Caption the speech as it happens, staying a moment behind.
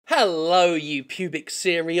Hello, you pubic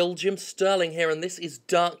cereal. Jim Sterling here, and this is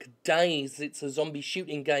Dark Days. It's a zombie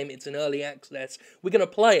shooting game. It's in early access. We're going to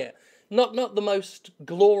play it. Not the most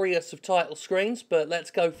glorious of title screens, but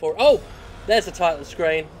let's go for it. Oh, there's a title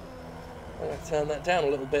screen. I'm going to turn that down a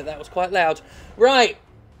little bit. That was quite loud. Right,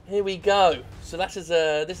 here we go. So this is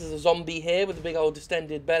a zombie here with a big old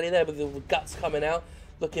distended belly there with all the guts coming out,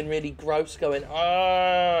 looking really gross, going,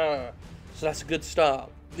 ah. So that's a good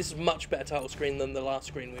start. This is a much better title screen than the last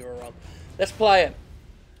screen we were on. Let's play it.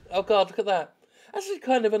 Oh god, look at that. That's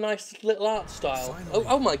kind of a nice little art style. Finally,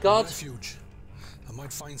 oh my god. Refuge. I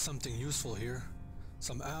might find something useful here.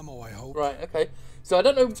 Some ammo, I hope. Right, okay. So I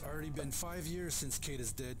don't know. It's already been 5 years since Kate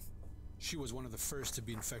is dead. She was one of the first to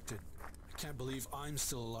be infected. I can't believe I'm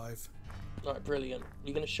still alive. Right, brilliant.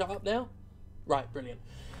 You gonna shut up now? Right, brilliant.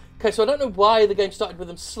 Okay, so I don't know why the game started with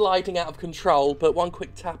him sliding out of control, but one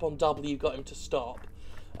quick tap on W got him to stop.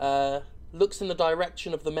 Looks in the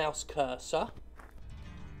direction of the mouse cursor.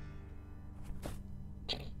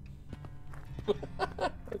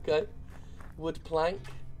 Okay. Wood plank.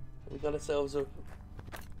 We got ourselves a...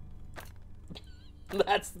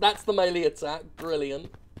 that's the melee attack. Brilliant.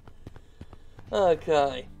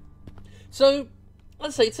 Okay. So,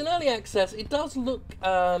 let's say it's in early access. It does look,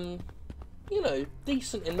 you know,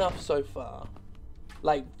 decent enough so far.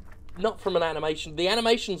 Like, not from an animation. The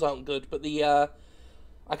animations aren't good, but the,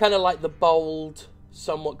 I kind of like the bold,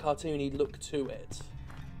 somewhat cartoony look to it.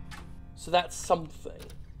 So that's something.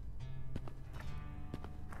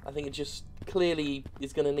 I think it just clearly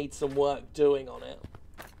is going to need some work doing on it.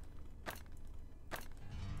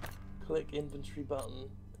 Click inventory button,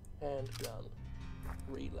 handgun,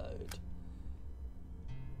 reload.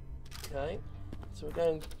 Okay, so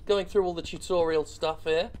we're going through all the tutorial stuff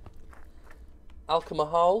here.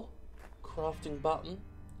 Alchemy, crafting button.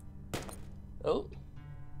 Oh.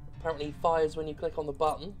 Apparently he fires when you click on the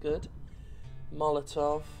button. Good.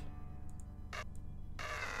 Molotov.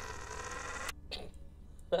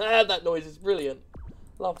 That noise is brilliant.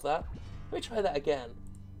 Love that. Let me try that again.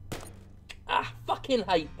 Ah, fucking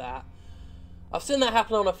hate that. I've seen that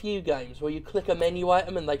happen on a few games where you click a menu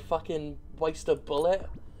item and they fucking waste a bullet.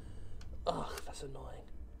 Ugh, that's annoying.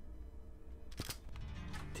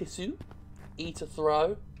 Tissue. E to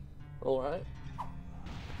throw. Alright.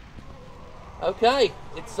 Okay,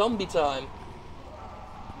 it's zombie time.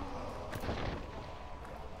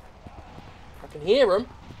 I can hear them.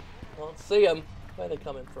 Can't see them. Where are they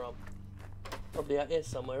coming from? Probably out here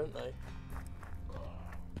somewhere, aren't they?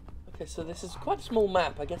 Okay, so this is quite a small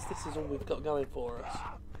map. I guess this is all we've got going for us.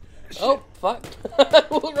 Oh, fuck.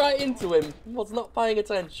 Walked right into him. Was not paying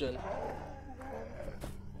attention.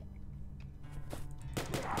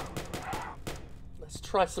 Let's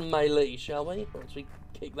try some melee, shall we? Once we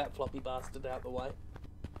kick that floppy bastard out the way.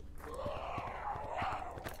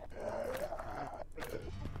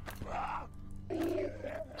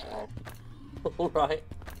 Alright.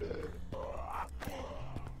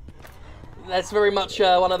 That's very much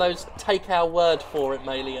one of those take our word for it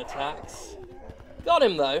melee attacks. Got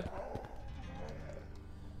him though.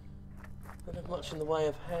 Don't have much in the way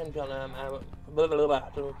of handgun ammo.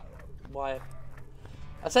 Why?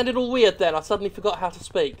 I sounded all weird then. I suddenly forgot how to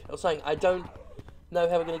speak. I was saying I don't know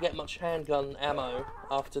how we're going to get much handgun ammo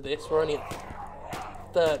after this. We're only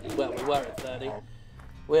at 30. Well, we were at 30.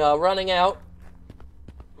 We are running out.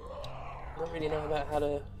 Don't really know about how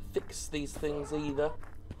to fix these things either.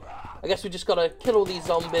 I guess we just got to kill all these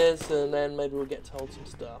zombies and then maybe we'll get told some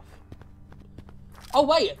stuff. Oh,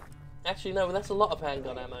 wait! Actually, no, that's a lot of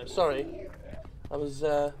handgun ammo. Sorry. I was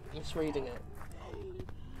misreading it.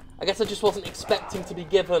 I guess I just wasn't expecting to be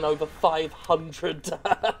given over 500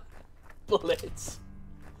 bullets.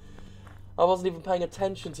 I wasn't even paying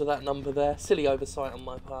attention to that number there. Silly oversight on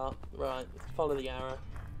my part. Right, follow the arrow.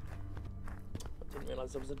 I didn't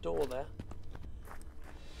realise there was a door there.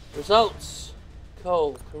 Results.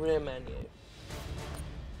 Cool. Career menu.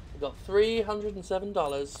 We've got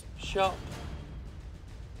 $307. Shop.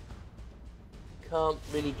 Can't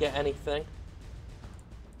really get anything.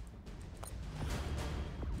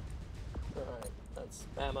 Alright, that's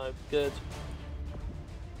ammo. Good.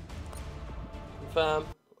 Confirm.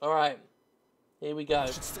 Alright. Here we go. I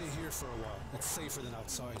should stay here for a while. It's safer than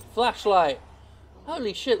outside. Flashlight.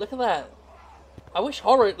 Holy shit, look at that. I wish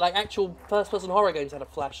horror, like actual first-person horror games had a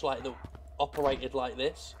flashlight that operated like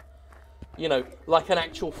this. You know, like an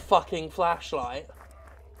actual fucking flashlight.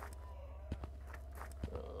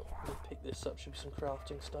 Let me pick this up. Should be some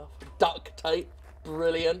crafting stuff. Duct tape.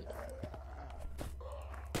 Brilliant.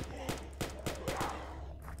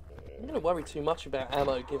 I'm going to worry too much about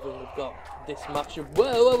ammo given we've got this much of...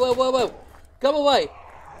 Whoa, whoa, whoa, whoa, whoa! Go away!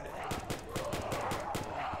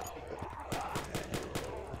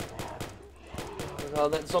 Oh,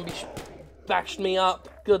 that zombie bashed me up.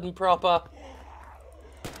 Good and proper.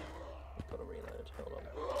 Gotta reload. Hold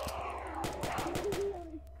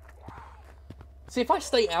on. See, if I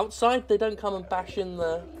stay outside, they don't come and bash in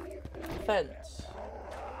the fence.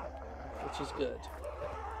 Which is good.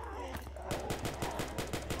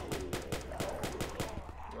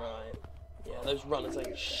 Right. Yeah, those runners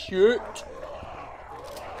ain't shit.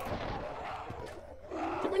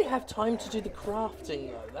 Don't really have time to do the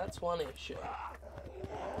crafting though, that's one issue.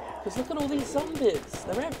 Because look at all these zombies,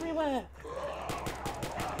 they're everywhere.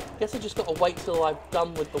 Guess I just gotta wait till I'm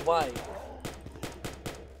done with the wave.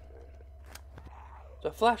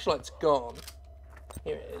 The flashlight's gone.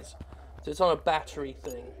 Here it is. So it's on a battery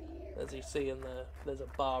thing. As you see in there, there's a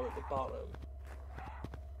bar at the bottom.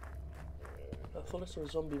 I thought I saw a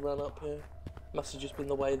zombie run up here. Must have just been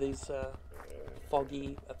the way these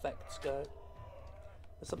foggy effects go.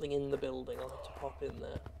 There's something in the building, I'll have to pop in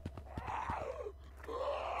there.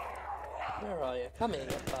 Where are you? Come here,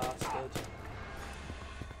 you bastard.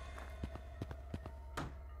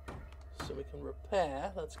 So we can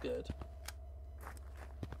repair, that's good.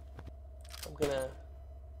 I'm gonna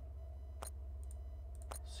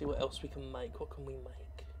see what else we can make. What can we make?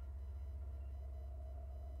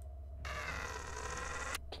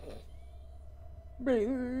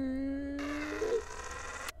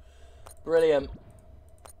 Brilliant.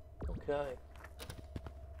 Okay.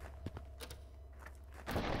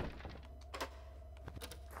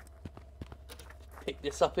 Pick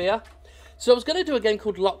this up here. So I was going to do a game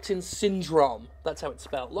called Locked In Syndrome. That's how it's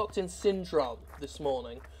spelled. Locked In Syndrome this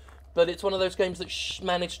morning. But it's one of those games that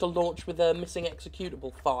managed to launch with a missing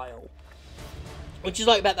executable file. Which is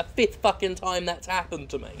like about the 5th fucking time that's happened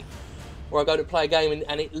to me. Where I go to play a game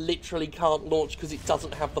and it literally can't launch because it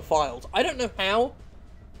doesn't have the files. I don't know how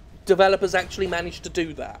developers actually managed to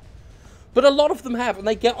do that. But a lot of them have, and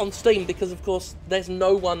they get on Steam because, of course, there's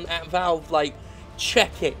no one at Valve, like,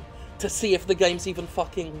 checking to see if the games even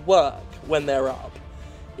fucking work when they're up.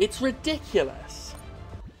 It's ridiculous.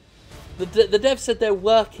 The devs said they're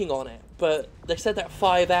working on it, but they said that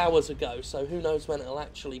 5 hours ago, so who knows when it'll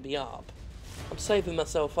actually be up. I'm saving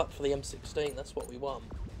myself up for the M16, that's what we want.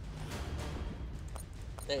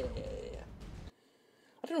 Yeah.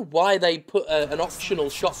 I don't know why they put an optional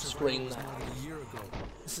shop screen there. A year ago.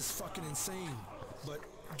 This is fucking insane, but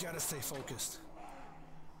gotta stay focused.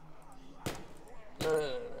 No,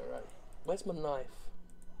 right. Where's my knife?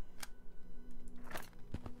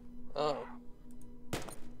 Oh.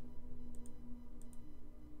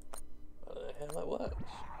 I don't know how that works.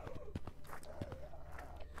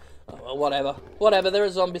 Oh, well, whatever. Whatever, there are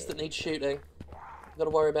zombies that need shooting.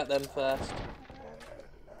 Gotta worry about them first.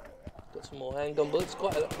 Got some more handgun bullets.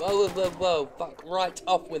 Quite a... Whoa. Fuck right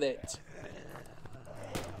off with it.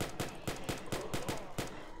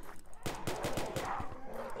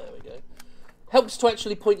 There we go. Helps to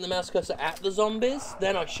actually point the mouse cursor at the zombies,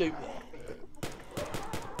 then I shoot them.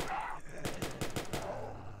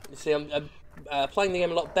 You see, I'm playing the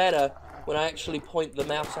game a lot better when I actually point the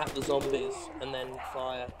mouse at the zombies and then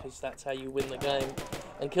fire, because that's how you win the game.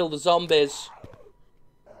 And kill the zombies.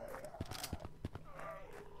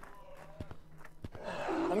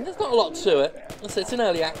 I mean, there's not a lot to it. It's in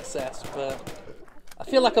early access, but I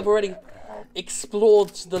feel like I've already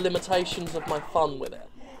explored the limitations of my fun with it.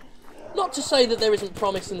 Not to say that there isn't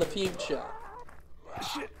promise in the future.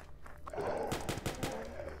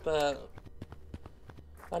 But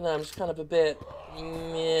I don't know, I'm just kind of a bit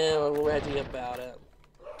already about it.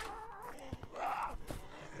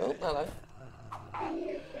 Oh, hello.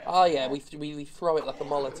 Oh yeah, we throw it like a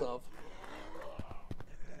Molotov.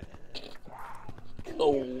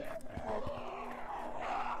 Cool.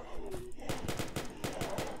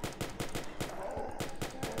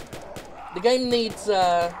 The game needs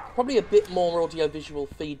probably a bit more audio-visual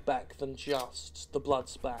feedback than just the blood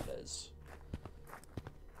spatters.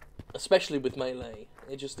 Especially with melee.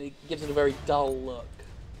 It gives it a very dull look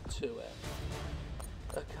to it.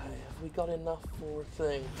 Okay, have we got enough for a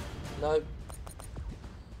thing? Nope.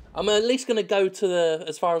 I'm at least going to go to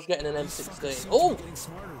as far as getting an M16. Oh!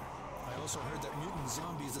 I also heard that mutant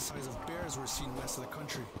zombies the size of bears were seen west of the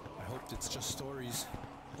country. I hoped it's just stories.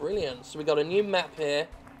 Brilliant. So we got a new map here.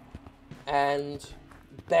 And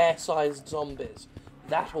bear-sized zombies.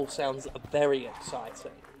 That all sounds very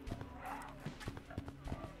exciting.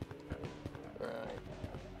 Right.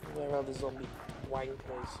 Where are the zombie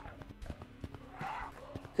wankers?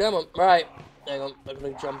 Come on. Right. Hang on. I'm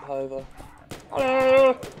going to jump over.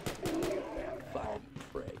 Ah! Fucking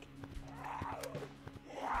prick.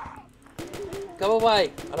 Go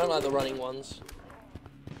away. I don't like the running ones.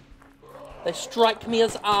 They strike me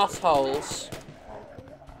as assholes.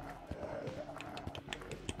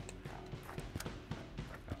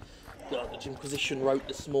 which Inquisition wrote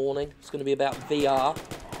this morning. It's going to be about VR.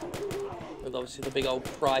 With obviously the big old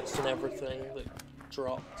price and everything that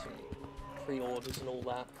dropped, and pre-orders and all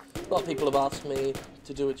that. A lot of people have asked me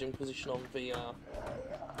to do a Inquisition on VR.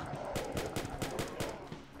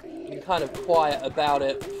 I've been kind of quiet about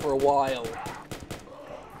it for a while.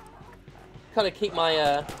 Kind of keep my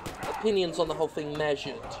opinions on the whole thing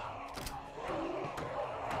measured.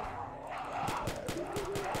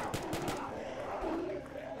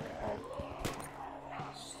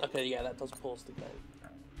 Okay, yeah, that does pause the game.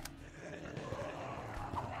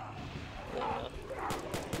 Yeah.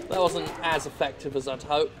 That wasn't as effective as I'd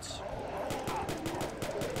hoped.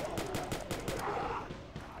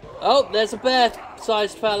 Oh, there's a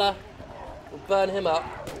bear-sized fella. We'll burn him up.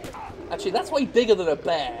 Actually, that's way bigger than a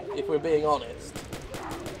bear, if we're being honest.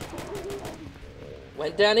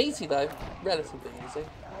 Went down easy, though. Relatively easy.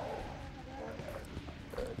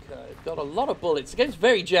 Okay, got a lot of bullets. The game's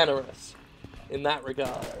very generous in that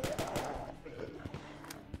regard.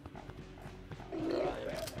 Right.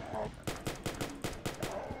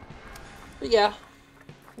 But yeah,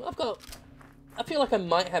 I feel like I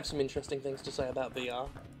might have some interesting things to say about VR.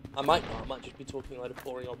 I might not. I might just be talking a load of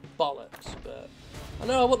boring old bollocks, but I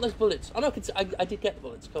know I want those bullets. I know I did get the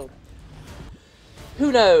bullets. Cool.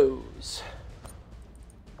 Who knows?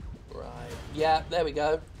 Right. Yeah, there we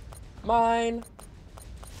go. Mine.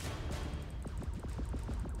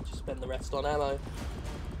 Just spend the rest on ammo.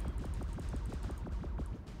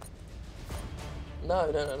 No,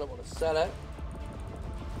 I don't want to sell it.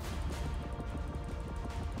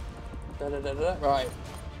 Right.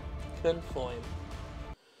 Conform.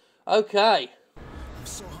 Okay. I'm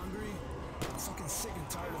so hungry. I'm fucking sick and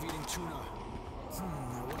tired of eating tuna.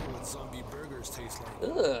 I wonder what zombie burgers taste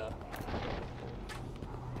like. Ugh.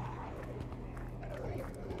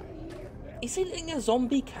 Is it a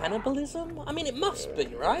zombie cannibalism? I mean, it must be,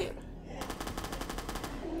 right?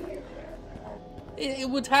 It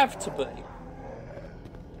would have to be.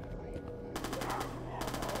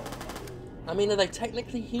 I mean, are they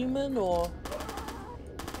technically human, or...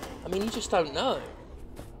 I mean, you just don't know.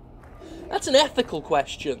 That's an ethical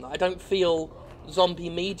question that I don't feel zombie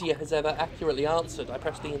media has ever accurately answered. I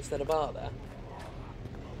pressed E instead of R there.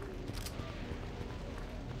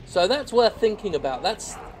 So that's worth thinking about.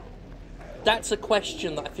 That's a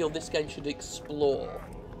question that I feel this game should explore.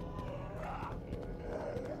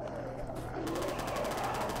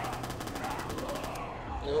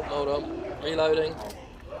 Oh, hold on. Reloading.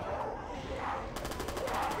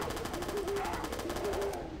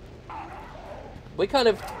 We're kind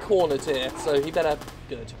of cornered here, so he better...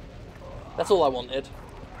 Good. That's all I wanted.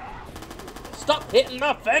 Stop hitting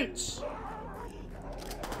my fence!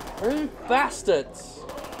 Rude bastards!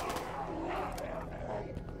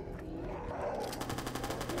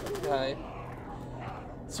 Okay.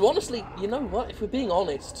 So honestly, you know what? If we're being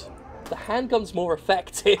honest, the handgun's more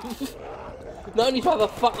effective. Not only do I have a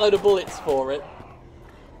fuckload of bullets for it,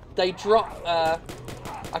 they drop...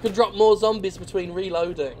 I can drop more zombies between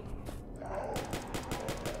reloading.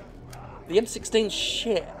 The M16's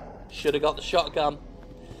shit. Should have got the shotgun.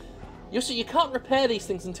 You see, you can't repair these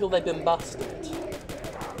things until they've been busted.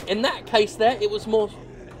 In that case there, it was more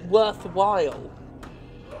worthwhile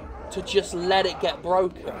to just let it get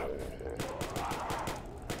broken.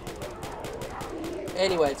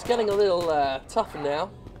 Anyway, it's getting a little tougher now.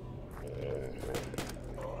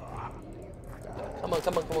 Come on,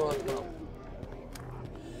 come on, come on, come on.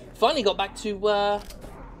 Finally got back to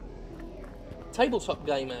tabletop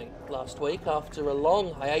gaming last week after a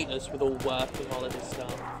long hiatus with all work and holiday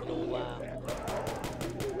stuff and all that.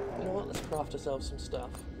 You know what? Let's craft ourselves some stuff.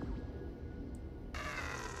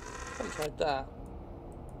 Haven't tried that.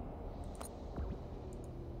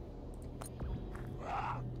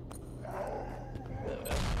 There we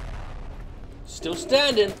go. Still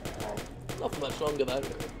standing. Not for much longer though.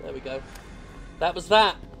 There we go. That was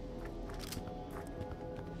that.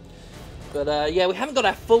 But yeah, we haven't got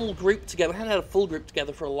our full group together. We haven't had a full group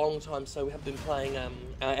together for a long time, so we have been playing our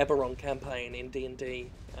Eberron campaign in D&D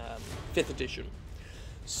 5th edition.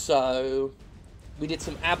 So we did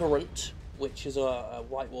some Aberrant, which is a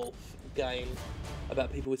White Wolf game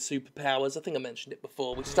about people with superpowers. I think I mentioned it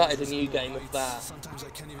before. We started a new game of that. Sometimes I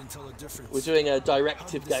can't even tell the difference. We're doing a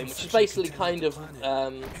directive game, which is basically kind of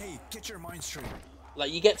Hey, get your mind straight.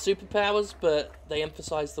 like you get superpowers, but they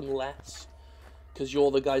emphasize them less. Because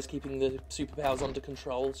you're the guys keeping the superpowers under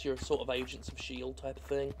control, so you're sort of agents of S.H.I.E.L.D. type of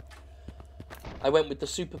thing. I went with the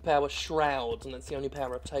superpower Shroud, and that's the only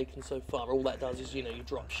power I've taken so far. All that does is, you know, you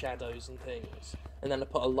drop shadows and things. And then I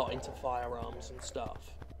put a lot into firearms and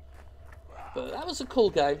stuff. But that was a cool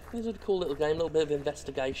game. It was a cool little game, a little bit of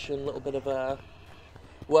investigation, a little bit of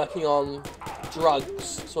working on drugs,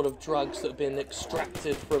 sort of drugs that have been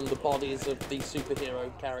extracted from the bodies of these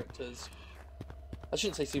superhero characters. I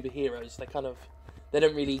shouldn't say superheroes, they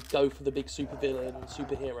don't really go for the big supervillain,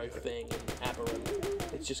 superhero thing in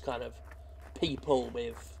Aberrant. It's just kind of people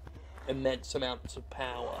with immense amounts of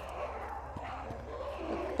power.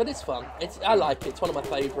 But it's fun. I like it. It's one of my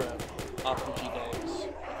favourite RPG games.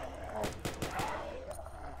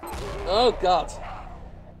 Oh, God.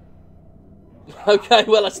 Okay,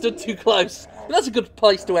 well, I stood too close. But that's a good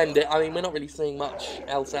place to end it. I mean, we're not really seeing much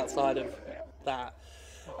else outside of that.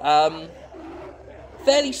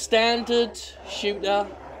 Fairly standard shooter.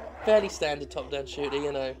 Fairly standard top-down shooter,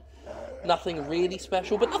 you know. Nothing really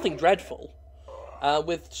special, but nothing dreadful.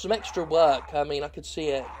 With some extra work, I mean, I could see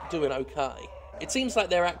it doing okay. It seems like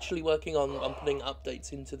they're actually working on putting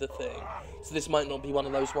updates into the thing. So this might not be one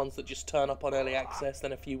of those ones that just turn up on early access,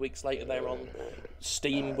 then a few weeks later they're on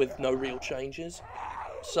Steam with no real changes.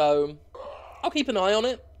 So, I'll keep an eye on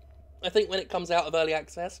it. I think when it comes out of early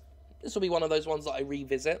access, this will be one of those ones that I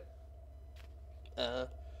revisit.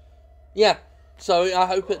 Yeah, so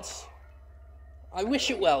I wish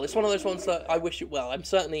it well. It's one of those ones that I wish it well. I'm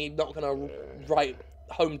certainly not going to write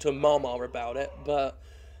home to Mama about it, but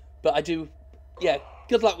I do. Yeah,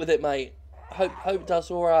 good luck with it, mate. Hope it does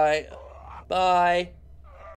alright. Bye.